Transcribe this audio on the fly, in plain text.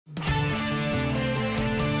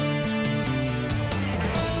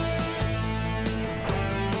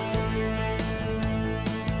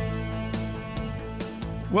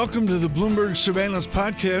Welcome to the Bloomberg Surveillance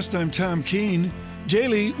Podcast. I'm Tom Keene.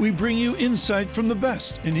 Daily, we bring you insight from the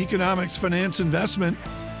best in economics, finance, investment,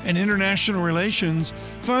 and international relations.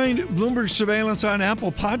 Find Bloomberg Surveillance on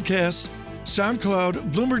Apple Podcasts,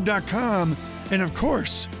 SoundCloud, Bloomberg.com, and of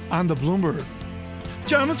course, on the Bloomberg.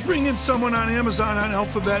 John, let's bring in someone on Amazon, on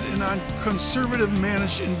Alphabet, and on conservative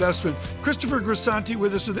managed investment. Christopher Grisanti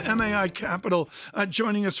with us with MAI Capital,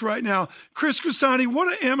 joining us right now. Chris Grisanti,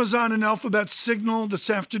 what do Amazon and Alphabet signal this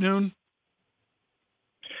afternoon?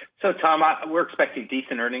 So, Tom, we're expecting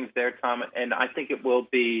decent earnings there, Tom, and I think it will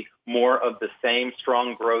be more of the same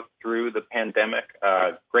strong growth through the pandemic.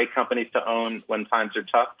 Great companies to own when times are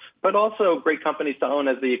tough, but also great companies to own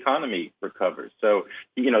as the economy recovers. So,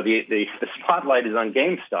 the spotlight is on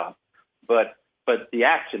GameStop, but the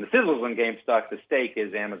action, the sizzles on GameStop, the stake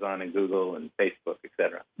is Amazon and Google and Facebook, et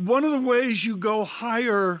cetera. One of the ways you go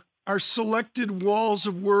higher are selected walls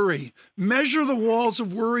of worry. Measure the walls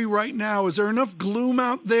of worry right now. Is there enough gloom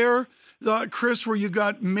out there, Chris, where you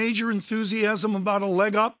got major enthusiasm about a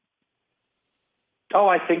leg up? Oh,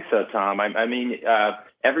 I think so, Tom. I mean,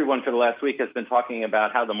 everyone for the last week has been talking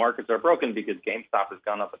about how the markets are broken because GameStop has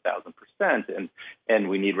gone up 1,000%, and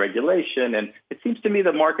we need regulation. And it seems to me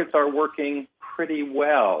the markets are working pretty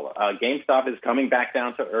well. GameStop is coming back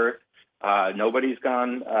down to earth. Nobody's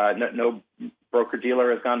gone, no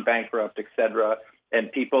broker-dealer has gone bankrupt, et cetera, and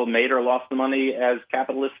people made or lost the money as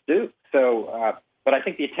capitalists do. So, but I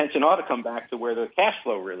think the attention ought to come back to where the cash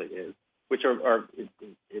flow really is, which are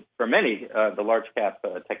for many, the large cap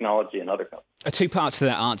technology and other companies. Two parts to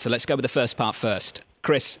that answer. Let's go with the first part first.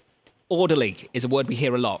 Chris, orderly is a word we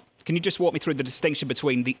hear a lot. Can you just walk me through the distinction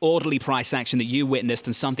between the orderly price action that you witnessed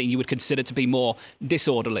and something you would consider to be more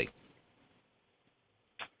disorderly?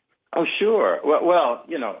 Oh, sure. Well,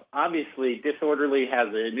 obviously disorderly has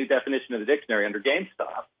a new definition in the dictionary under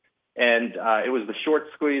GameStop. And it was the short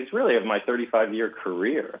squeeze, really, of my 35-year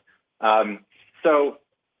career.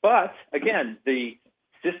 But again, the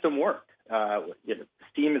system worked.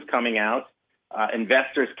 Steam is coming out.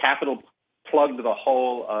 Investors' capital plugged the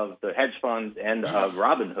hole of the hedge funds and of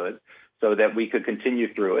Robinhood so that we could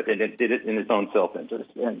continue through it. And it did it in its own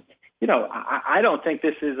self-interest. And, I don't think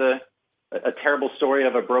this is a terrible story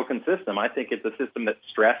of a broken system. I think it's a system that's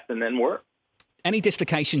stressed and then worked. Any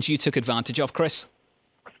dislocations you took advantage of, Chris?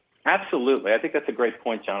 Absolutely. I think that's a great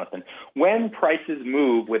point, Jonathan. When prices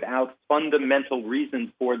move without fundamental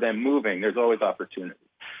reasons for them moving, there's always opportunity.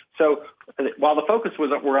 So while the focus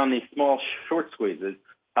were on these small short squeezes,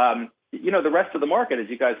 the rest of the market, as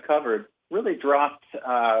you guys covered, really dropped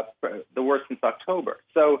the worst since October.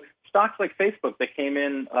 So stocks like Facebook that came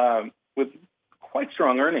in with quite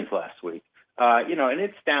strong earnings last week, and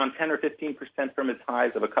it's down 10 or 15% from its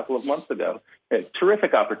highs of a couple of months ago.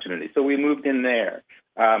 Terrific opportunity. So we moved in there.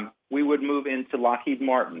 We would move into Lockheed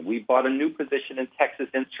Martin. We bought a new position in Texas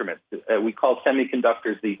Instruments. We call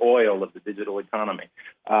semiconductors the oil of the digital economy.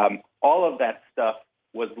 All of that stuff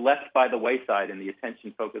was left by the wayside, and the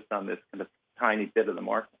attention focused on this kind of tiny bit of the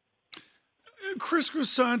market. Chris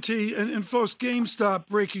Grisanti and folks, GameStop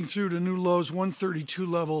breaking through to new lows, 132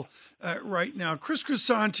 level right now. Chris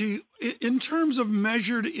Grisanti, in terms of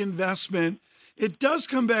measured investment, it does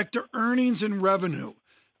come back to earnings and revenue.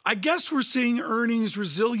 I guess we're seeing earnings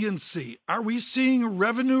resiliency. Are we seeing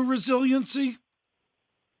revenue resiliency?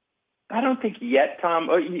 I don't think yet, Tom.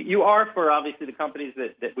 You are for obviously the companies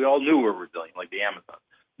that we all knew were resilient, like the Amazon.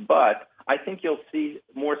 But I think you'll see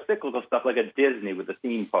more cyclical stuff like a Disney with the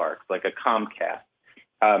theme parks, like a Comcast.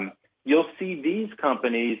 You'll see these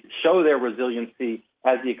companies show their resiliency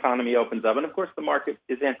as the economy opens up. And, of course, the market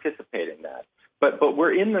is anticipating that. But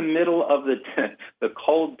we're in the middle of the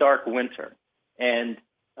cold, dark winter. And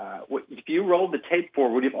if you roll the tape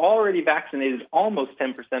forward, you've already vaccinated almost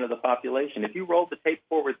 10% of the population. If you roll the tape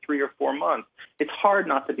forward 3 or 4 months, it's hard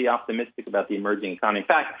not to be optimistic about the emerging economy. In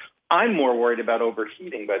fact, I'm more worried about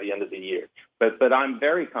overheating by the end of the year. But I'm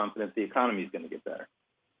very confident the economy is going to get better.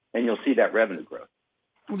 And you'll see that revenue growth.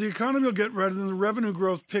 Well, the economy will get better, and the revenue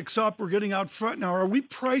growth picks up. We're getting out front now. Are we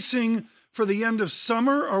pricing for the end of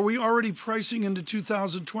summer? Or are we already pricing into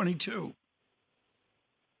 2022?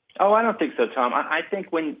 Oh, I don't think so, Tom. I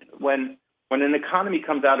think when an economy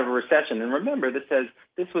comes out of a recession, and remember,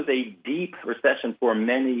 this was a deep recession for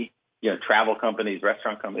many, travel companies,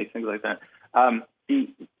 restaurant companies, things like that. The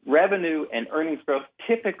revenue and earnings growth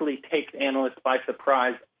typically takes analysts by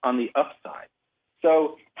surprise on the upside.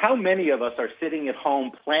 So how many of us are sitting at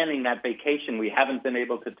home planning that vacation we haven't been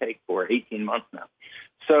able to take for 18 months now?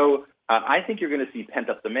 So I think you're going to see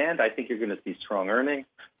pent-up demand. I think you're going to see strong earnings.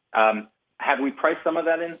 Have we priced some of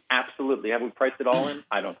that in? Absolutely. Have we priced it all in?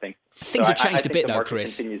 I don't think so. Things have changed a bit, though,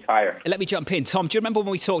 Chris. Continues higher. Let me jump in. Tom, do you remember when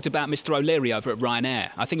we talked about Mr. O'Leary over at Ryanair?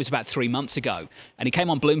 I think it was about 3 months ago. And he came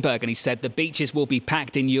on Bloomberg and he said the beaches will be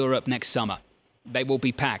packed in Europe next summer. They will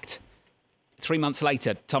be packed. 3 months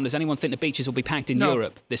later, Tom, does anyone think the beaches will be packed in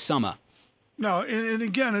Europe this summer? No, and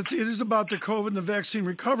again, it is about the COVID and the vaccine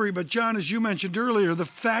recovery. But, John, as you mentioned earlier, the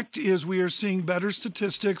fact is we are seeing better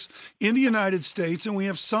statistics in the United States, and we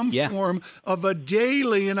have some form of a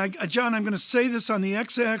daily, and John, I'm going to say this on the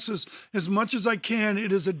x-axis as much as I can,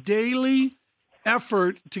 it is a daily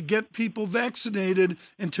effort to get people vaccinated,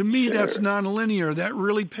 and to me, that's nonlinear. That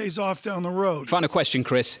really pays off down the road. Final question,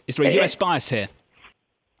 Chris. Is there a US bias here?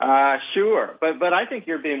 Sure, but I think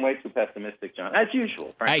you're being way too pessimistic, John, as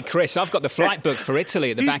usual. Frankly. Hey, Chris, I've got the flight booked for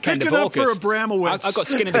Italy at the back end of He's August. picking up for Abramowitz. I've got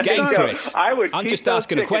skin in the game, Chris. I'm just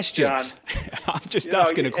asking the questions. I'm just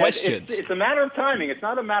asking the questions. It's a matter of timing. It's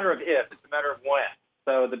not a matter of if. It's a matter of when.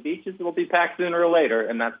 So the beaches will be packed sooner or later,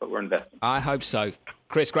 and that's what we're investing in. I hope so.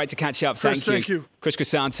 Chris, great to catch up. Chris, thank you. Chris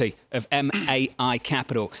Crisanti of MAI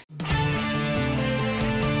Capital.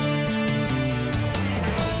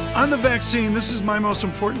 On the vaccine, this is my most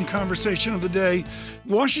important conversation of the day.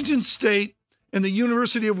 Washington State and the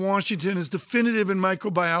University of Washington is definitive in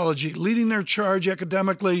microbiology. Leading their charge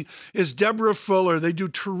academically is Deborah Fuller. They do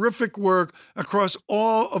terrific work across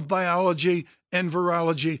all of biology and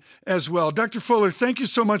virology as well. Dr. Fuller, thank you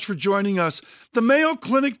so much for joining us. The Mayo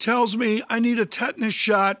Clinic tells me I need a tetanus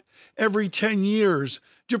shot every 10 years.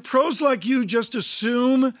 Do pros like you just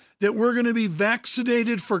assume that we're going to be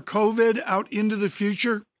vaccinated for COVID out into the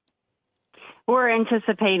future? We're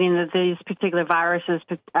anticipating that these particular viruses,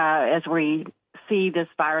 as we see this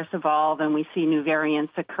virus evolve and we see new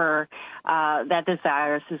variants occur, that this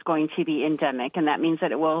virus is going to be endemic. And that means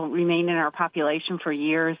that it will remain in our population for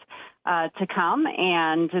years to come,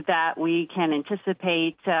 and that we can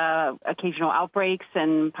anticipate occasional outbreaks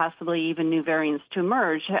and possibly even new variants to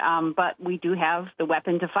emerge. But we do have the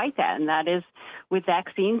weapon to fight that, and that is with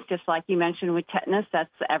vaccines, just like you mentioned with tetanus. That's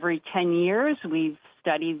every 10 years. We've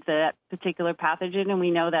studied that particular pathogen, and we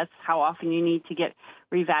know that's how often you need to get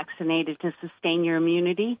revaccinated to sustain your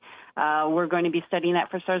immunity. We're going to be studying that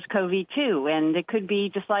for SARS-CoV-2, and it could be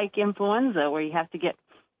just like influenza, where you have to get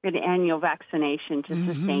an annual vaccination to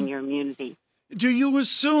sustain your immunity. Do you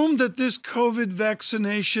assume that this COVID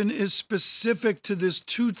vaccination is specific to this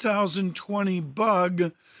 2020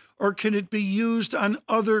 bug, or can it be used on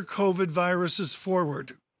other COVID viruses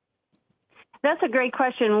forward? That's a great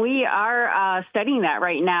question. We are studying that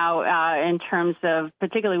right now in terms of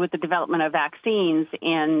particularly with the development of vaccines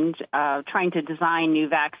and trying to design new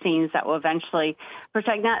vaccines that will eventually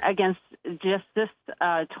protect not against just this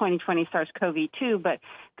 2020 SARS-CoV-2, but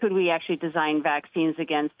could we actually design vaccines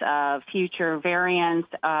against future variants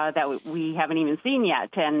that we haven't even seen yet?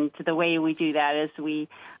 And the way we do that is we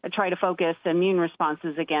try to focus immune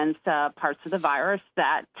responses against parts of the virus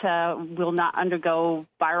that will not undergo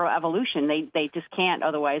viral evolution. They just can't,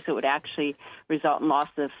 otherwise it would actually result in loss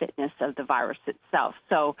of fitness of the virus itself.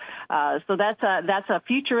 So that's a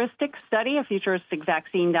futuristic study, a futuristic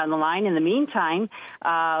vaccine down the line. In the meantime,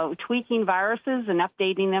 tweaking viruses and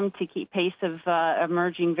updating them to keep pace of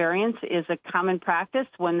emerging variants is a common practice,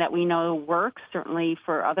 one that we know works, certainly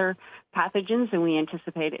for other pathogens, and we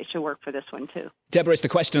anticipate it should work for this one too. Deborah, it's the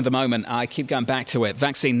question of the moment. I keep going back to it.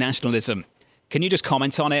 Vaccine nationalism. Can you just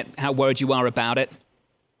comment on it, how worried you are about it?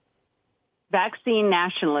 Vaccine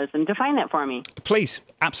nationalism. Define that for me. Please.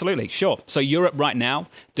 Absolutely. Sure. So Europe right now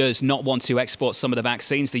does not want to export some of the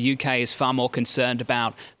vaccines. The UK is far more concerned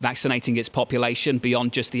about vaccinating its population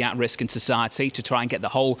beyond just the at-risk in society to try and get the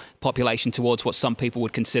whole population towards what some people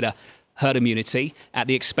would consider herd immunity at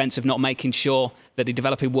the expense of not making sure that the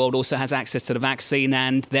developing world also has access to the vaccine,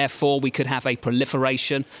 and therefore we could have a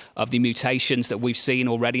proliferation of the mutations that we've seen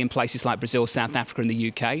already in places like Brazil, South Africa and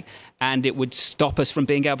the UK, and it would stop us from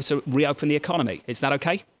being able to reopen the economy. Is that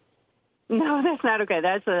okay? No, that's not okay.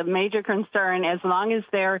 That's a major concern. As long as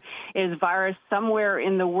there is virus somewhere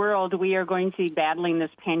in the world, we are going to be battling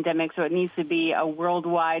this pandemic, so it needs to be a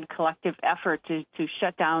worldwide collective effort to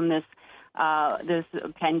shut down this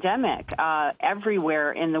pandemic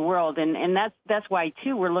everywhere in the world. And that's why,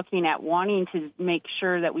 too, we're looking at wanting to make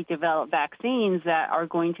sure that we develop vaccines that are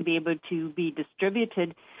going to be able to be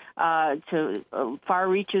distributed to far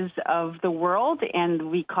reaches of the world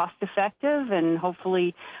and be cost-effective and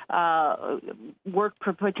hopefully work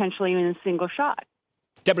potentially in a single shot.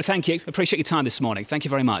 Deborah, thank you. Appreciate your time this morning. Thank you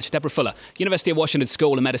very much. Deborah Fuller, University of Washington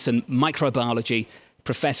School of Medicine microbiology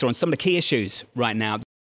professor on some of the key issues right now.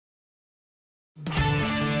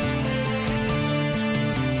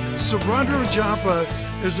 Subhra Rajappa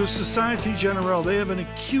is with Societe Generale. They have an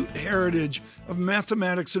acute heritage of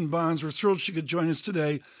mathematics and bonds. We're thrilled she could join us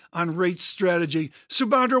today on rate strategy.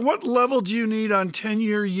 Subhadra, what level do you need on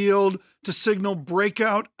 10-year yield to signal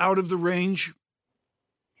breakout out of the range?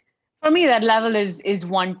 For me, that level is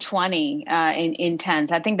 120 in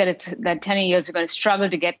tens. I think that 10 years are going to struggle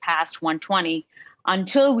to get past 120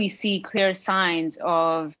 until we see clear signs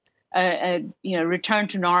of return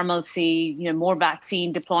to normalcy, more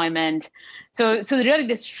vaccine deployment. So really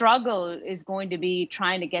the struggle is going to be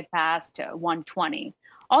trying to get past 120.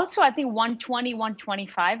 Also, I think 120,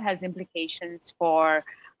 125 has implications for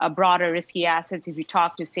broader risky assets. If you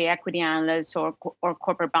talk to, say, equity analysts or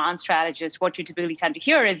corporate bond strategists, what you typically tend to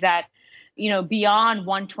hear is that, beyond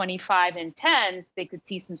 125 in tens, they could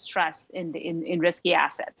see some stress in risky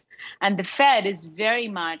assets. And the Fed is very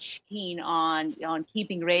much keen on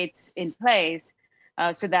keeping rates in place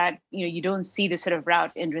so that, you don't see the sort of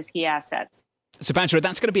rout in risky assets. Subhadra,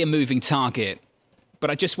 that's going to be a moving target. But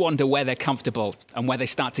I just wonder where they're comfortable and where they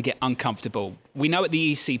start to get uncomfortable. We know at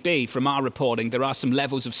the ECB, from our reporting, there are some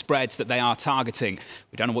levels of spreads that they are targeting.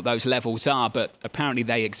 We don't know what those levels are, but apparently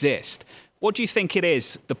they exist. What do you think it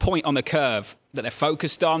is, the point on the curve that they're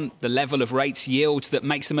focused on, the level of rates, yields, that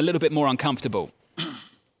makes them a little bit more uncomfortable?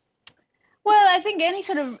 Well, I think any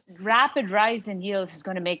sort of rapid rise in yields is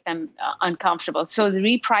going to make them uncomfortable. So the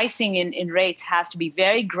repricing in rates has to be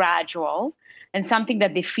very gradual and something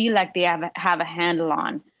that they feel like they have a handle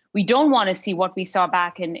on. We don't want to see what we saw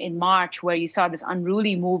back in March, where you saw this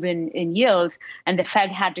unruly move in yields and the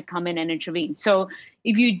Fed had to come in and intervene. So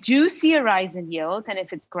if you do see a rise in yields, and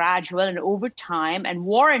if it's gradual and over time and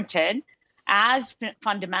warranted as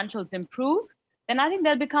fundamentals improve, then I think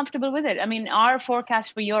they'll be comfortable with it. I mean, our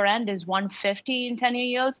forecast for year end is 150 in 10-year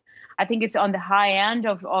yields. I think it's on the high end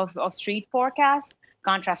of street forecasts,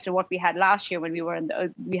 contrast to what we had last year when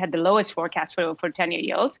we had the lowest forecast for 10-year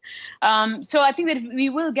yields. So I think that we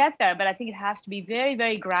will get there, but I think it has to be very,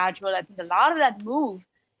 very gradual. I think a lot of that move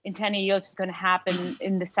in 10-year yields is going to happen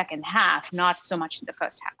in the second half, not so much in the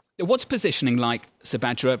first half. What's positioning like,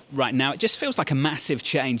 Subhadra, right now? It just feels like a massive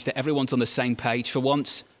change that everyone's on the same page for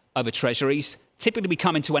once over treasuries. Typically, we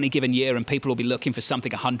come into any given year and people will be looking for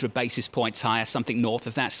something 100 basis points higher, something north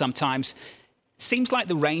of that sometimes. Seems like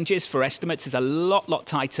the ranges for estimates is a lot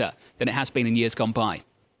tighter than it has been in years gone by.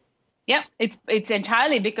 Yeah, it's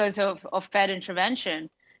entirely because of Fed intervention.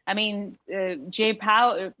 I mean,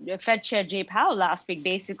 Fed Chair Jay Powell last week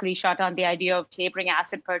basically shot down the idea of tapering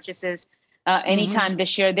asset purchases anytime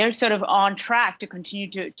this year. They're sort of on track to continue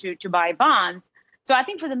to buy bonds. So I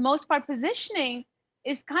think for the most part, positioning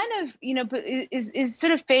is kind of, is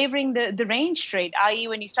sort of favoring the range trade, i.e.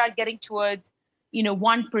 when you start getting towards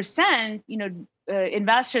 1%,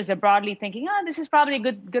 investors are broadly thinking, this is probably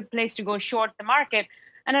a good place to go short the market.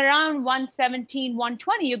 And around 117,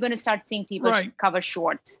 120, you're going to start seeing people cover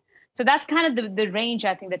shorts. So that's kind of the range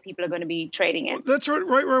I think that people are going to be trading in. That's right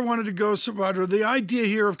where I wanted to go, Subhadra. The idea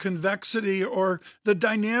here of convexity or the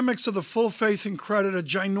dynamics of the full faith and credit, a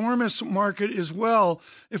ginormous market as well.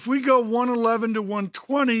 If we go 111 to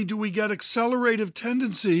 120, do we get accelerative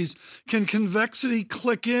tendencies? Can convexity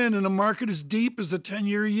click in a market as deep as the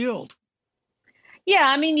 10-year yield? Yeah,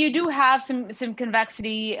 I mean, you do have some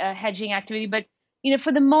convexity hedging activity, but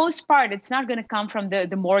for the most part, it's not going to come from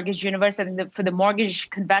the mortgage universe. I think for the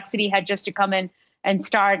mortgage convexity hedgers to come in and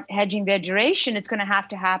start hedging their duration, it's going to have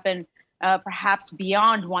to happen perhaps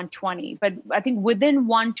beyond 120. But I think within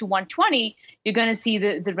 1 to 120, you're going to see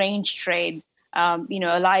the range trade,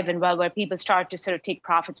 alive and well, where people start to sort of take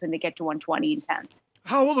profits when they get to 120 in tens.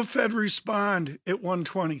 How will the Fed respond at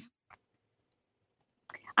 120?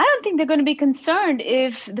 I don't think they're going to be concerned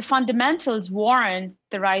if the fundamentals warrant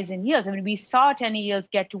the rise in yields. I mean, we saw 10-year yields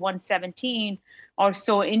get to 117 or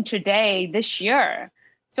so intraday this year.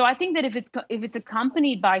 So I think that if it's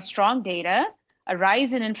accompanied by strong data, a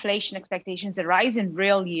rise in inflation expectations, a rise in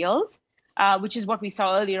real yields, which is what we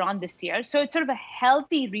saw earlier on this year. So it's sort of a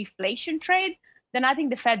healthy reflation trade. Then I think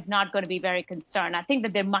the Fed's not going to be very concerned. I think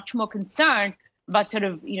that they're much more concerned about sort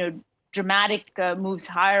of dramatic moves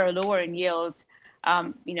higher or lower in yields.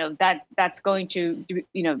 That's going to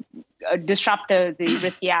disrupt the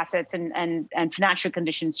risky assets and financial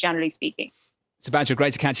conditions, generally speaking. Subhadra,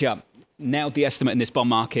 great to catch you up. Nailed the estimate in this bond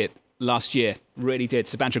market last year. Really did.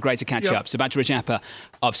 Subhadra, great to catch you up. Subhadra Rajappa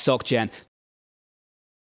of SocGen.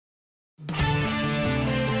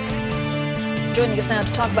 Joining us now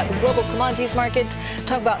to talk about the global commodities markets,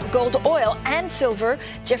 talk about gold, oil, and silver,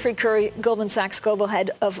 Jeffrey Curry, Goldman Sachs Global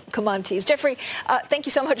Head of Commodities. Jeffrey, thank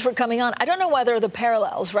you so much for coming on. I don't know whether the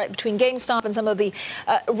parallels, right, between GameStop and some of the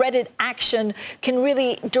Reddit action can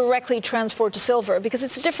really directly transfer to silver, because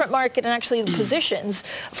it's a different market, and actually the positions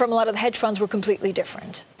from a lot of the hedge funds were completely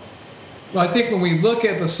different. Well, I think when we look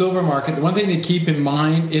at the silver market, the one thing to keep in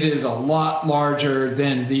mind, it is a lot larger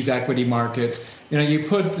than these equity markets. You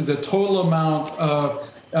put the total amount of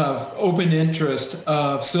open interest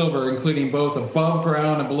of silver, including both above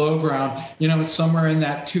ground and below ground, it's somewhere in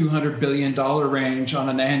that $200 billion range on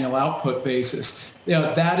an annual output basis.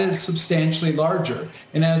 That is substantially larger.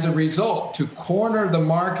 And as a result, to corner the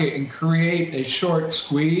market and create a short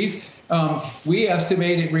squeeze, we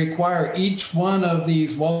estimate it require each one of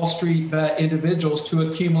these Wall Street individuals to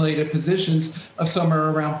accumulate positions of somewhere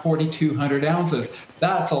around 4,200 ounces.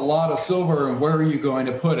 That's a lot of silver, and where are you going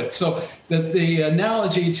to put it? So the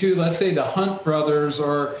analogy to, let's say, the Hunt brothers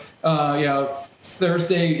or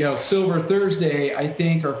Thursday, Silver Thursday, I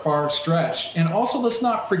think are far stretched. And also, let's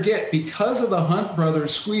not forget, because of the Hunt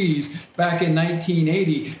brothers squeeze back in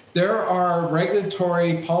 1980, there are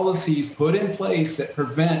regulatory policies put in place that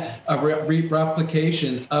prevent a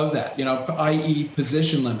replication of that, i.e.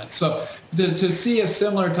 position limits. So to see a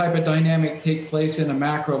similar type of dynamic take place in a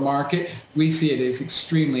macro market, we see it as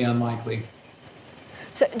extremely unlikely.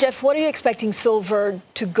 So, Jeff, what are you expecting silver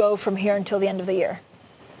to go from here until the end of the year?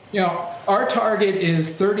 Our target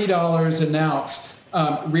is $30 an ounce,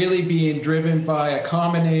 really being driven by a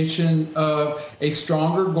combination of a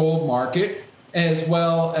stronger gold market, as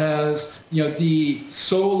well as, the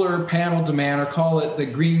solar panel demand, or call it the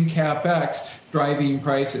green CapEx, driving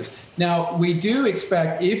prices. Now, we do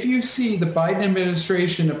expect, if you see the Biden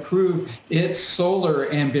administration approve its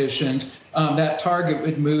solar ambitions, that target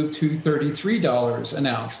would move to $33 an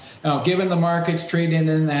ounce. Now, given the market's trading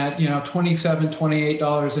in that, $27,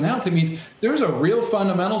 $28 an ounce, it means there's a real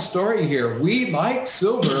fundamental story here. We like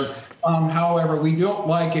silver. However, we don't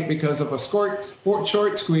like it because of a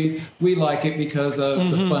short squeeze. We like it because of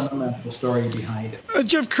the fundamental story behind it.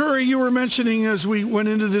 Jeff Curry, you were mentioning as we went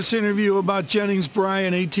into this interview about Jennings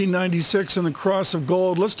Bryan, 1896, and the cross of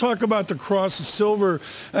gold. Let's talk about the cross of silver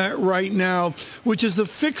right now, which is the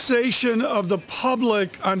fixation of the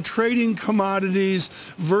public on trading commodities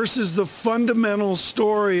versus the fundamental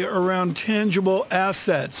story around tangible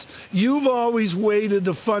assets. You've always weighted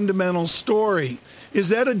the fundamental story. Is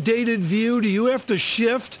that a dated view? Do you have to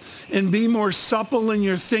shift and be more supple in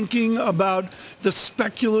your thinking about the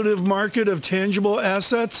speculative market of tangible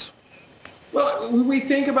assets? Well, when we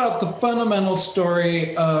think about the fundamental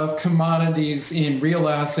story of commodities in real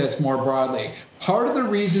assets more broadly, part of the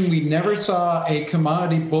reason we never saw a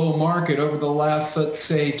commodity bull market over the last, let's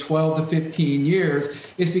say, 12 to 15 years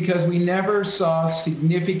is because we never saw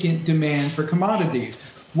significant demand for commodities.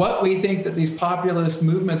 What we think that these populist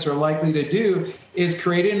movements are likely to do is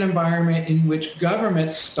create an environment in which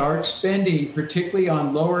governments start spending, particularly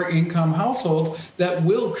on lower income households, that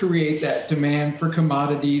will create that demand for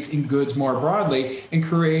commodities and goods more broadly and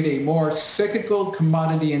create a more cyclical,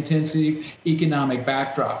 commodity intensive economic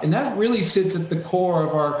backdrop. And that really sits at the core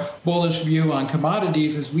of our bullish view on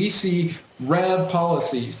commodities as we see REV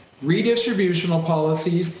policies, redistributional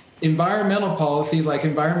policies, environmental policies like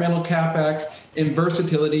environmental CapEx, and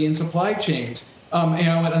versatility in supply chains.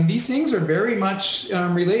 And these things are very much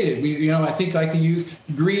related. I think I can use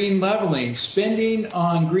green leveling, spending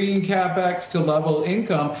on green CapEx to level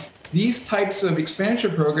income. These types of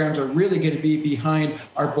expansion programs are really going to be behind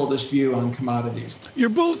our bullish view on commodities. Your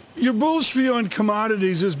bullish view on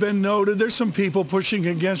commodities has been noted. There's some people pushing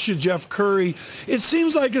against you, Jeff Curry. It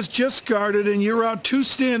seems like it's just started, and you're out 2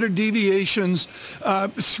 standard deviations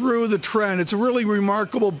through the trend. It's a really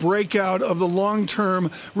remarkable breakout of the long-term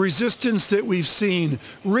resistance that we've seen.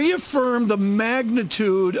 Reaffirm the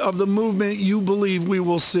magnitude of the movement you believe we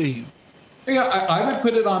will see. Yeah, I would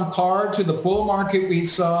put it on par to the bull market we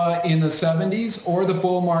saw in the 70s or the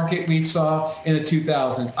bull market we saw in the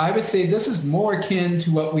 2000s. I would say this is more akin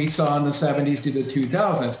to what we saw in the 70s to the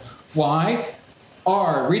 2000s. Why?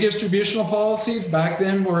 Our redistributional policies back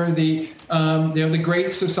then were the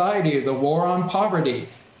Great Society, the war on poverty.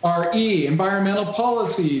 RE, environmental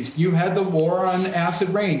policies. You had the war on acid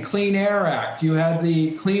rain, Clean Air Act. You had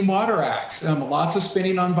the Clean Water Acts. Lots of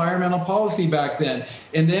spending on environmental policy back then.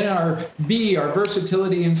 And then our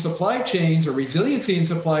versatility in supply chains or resiliency in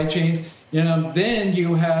supply chains. Then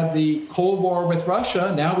you had the Cold War with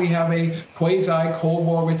Russia. Now we have a quasi-Cold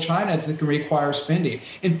War with China that can require spending.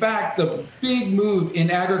 In fact, the big move in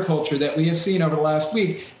agriculture that we have seen over the last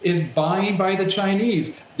week is buying by the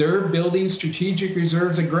Chinese. They're building strategic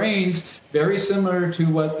reserves of grains, very similar to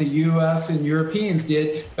what the U.S. and Europeans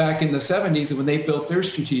did back in the 70s when they built their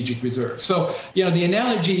strategic reserves. So, the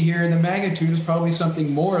analogy here, the magnitude is probably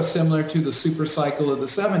something more similar to the super cycle of the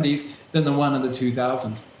 70s than the one of the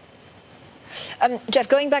 2000s. Jeff,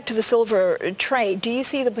 going back to the silver trade, do you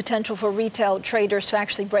see the potential for retail traders to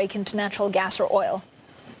actually break into natural gas or oil?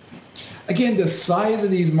 Again, the size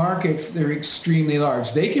of these markets, they're extremely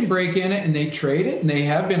large. They can break in it and they trade it, and they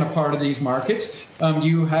have been a part of these markets.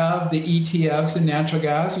 You have the ETFs in natural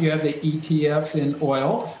gas. You have the ETFs in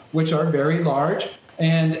oil, which are very large.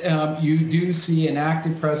 And you do see an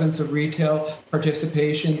active presence of retail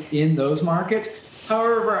participation in those markets.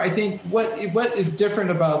 However, I think what is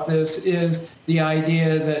different about this is the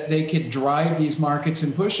idea that they could drive these markets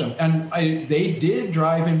and push them. And they did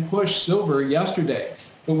drive and push silver yesterday.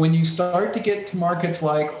 But when you start to get to markets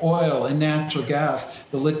like oil and natural gas,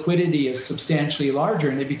 the liquidity is substantially larger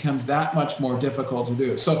and it becomes that much more difficult to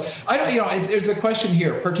do. So there's a question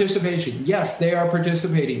here, participation. Yes, they are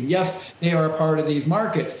participating. Yes, they are a part of these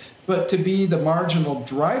markets. But to be the marginal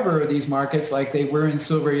driver of these markets like they were in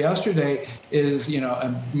silver yesterday is,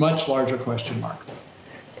 a much larger question mark.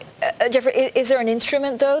 Jeffrey, is there an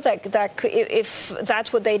instrument, though, that if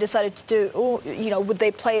that's what they decided to do, would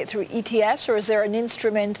they play it through ETFs, or is there an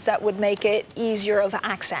instrument that would make it easier of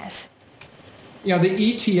access? The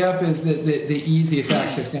ETF is the easiest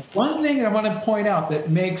access. Now, one thing I want to point out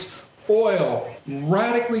that makes oil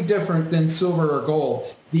radically different than silver or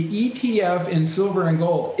gold, the ETF in silver and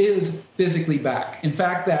gold is physically backed. In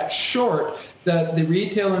fact, that short that the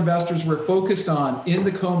retail investors were focused on in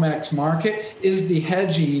the COMEX market is the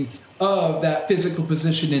hedging of that physical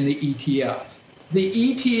position in the ETF. The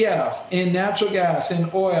ETF in natural gas and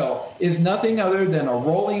oil is nothing other than a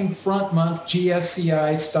rolling front month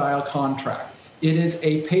GSCI style contract. It is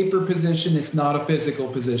a paper position. It's not a physical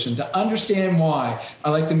position. To understand why, I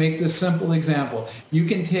like to make this simple example. You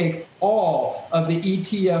can take all of the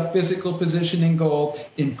ETF physical position in gold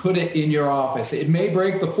and put it in your office. It may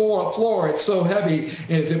break the floor. It's so heavy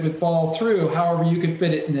as it would fall through. However, you can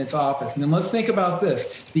fit it in its office. And then let's think about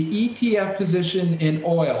this. The ETF position in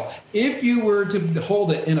oil, if you were to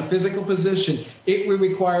hold it in a physical position, it would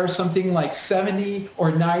require something like 70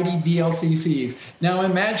 or 90 VLCCs. Now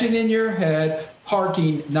imagine in your head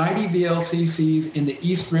parking 90 VLCCs in the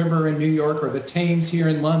East River in New York or the Thames here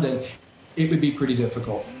in London. It would be pretty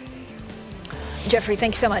difficult. Jeffrey,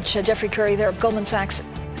 thank you so much. Jeffrey Curry there of Goldman Sachs.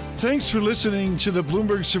 Thanks for listening to the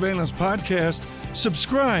Bloomberg Surveillance Podcast.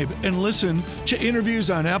 Subscribe and listen to interviews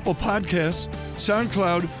on Apple Podcasts,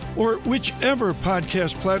 SoundCloud, or whichever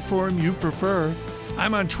podcast platform you prefer.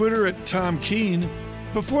 I'm on Twitter at Tom Keene.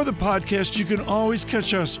 Before the podcast, you can always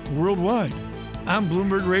catch us worldwide on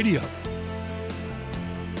Bloomberg Radio.